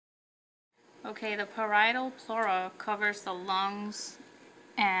Okay, the parietal pleura covers the lungs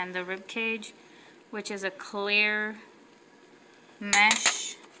and the rib cage, which is a clear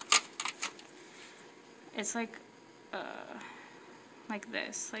mesh. It's like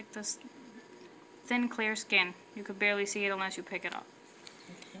this, like this thin, clear skin. You could barely see it unless you pick it up.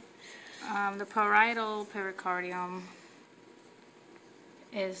 Okay. The parietal pericardium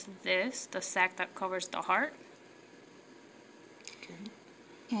is this, the sac that covers the heart. Okay.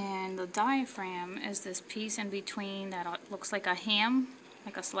 And the diaphragm is this piece in between that looks like a ham,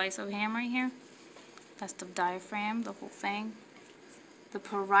 like a slice of ham right here. That's the diaphragm, the whole thing. The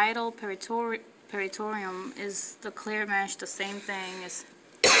parietal peritorium is the clear mesh, the same thing.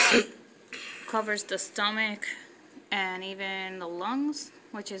 It covers the stomach and even the lungs,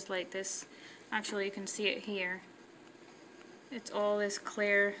 which is like this. Actually, you can see it here. It's all this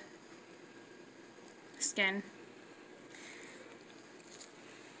clear skin.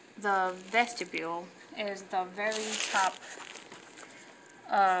 The vestibule is the very top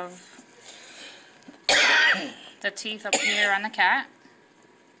of the teeth up here on the cat.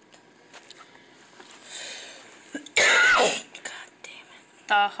 God damn it.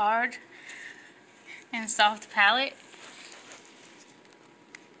 The hard and soft palate.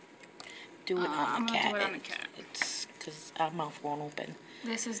 Do it on the cat. I'm gonna do it on the cat. It's because our mouth won't open.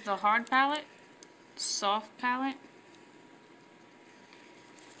 This is the hard palate, soft palate,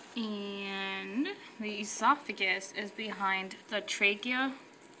 and the esophagus is behind the trachea.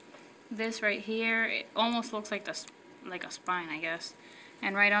 This right here, it almost looks like a spine, I guess.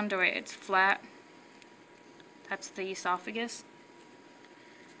 And right under it, it's flat. That's the esophagus.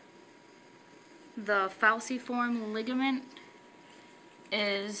 The falciform ligament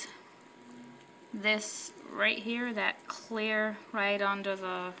is this right here, that clear right under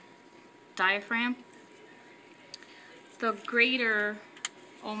the diaphragm. The greater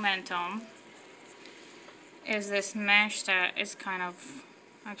omentum is this mesh that is kind of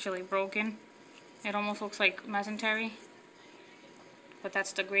actually broken. It almost looks like mesentery, but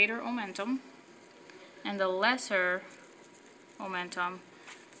that's the greater omentum. And the lesser omentum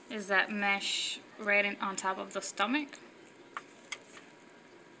is that mesh right on top of the stomach.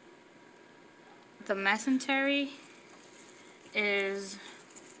 The mesentery is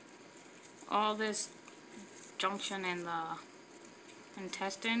all this junction in the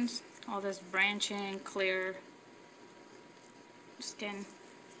intestines, all this branching, clear skin.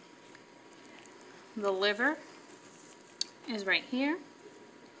 The liver is right here.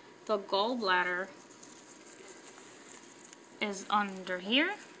 The gallbladder is under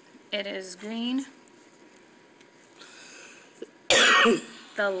here. It is green.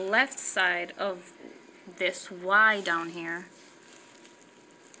 The left side of this Y down here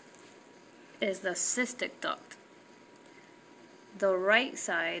is the cystic duct. The right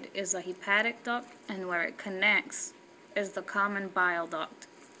side is the hepatic duct, and where it connects is the common bile duct.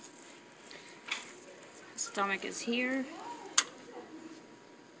 Stomach is here.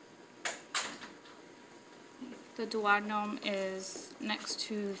 The duodenum is next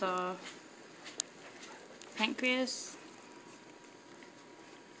to the pancreas.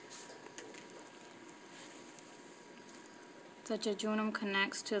 The jejunum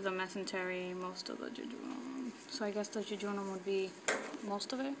connects to the mesentery, most of the jejunum. So I guess the jejunum would be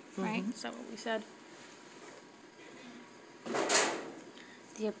most of it, right? Is that what we said?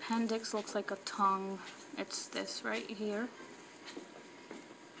 The appendix looks like a tongue. It's this right here.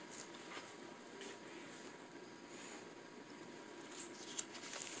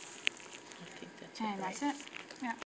 I think that's and that's it.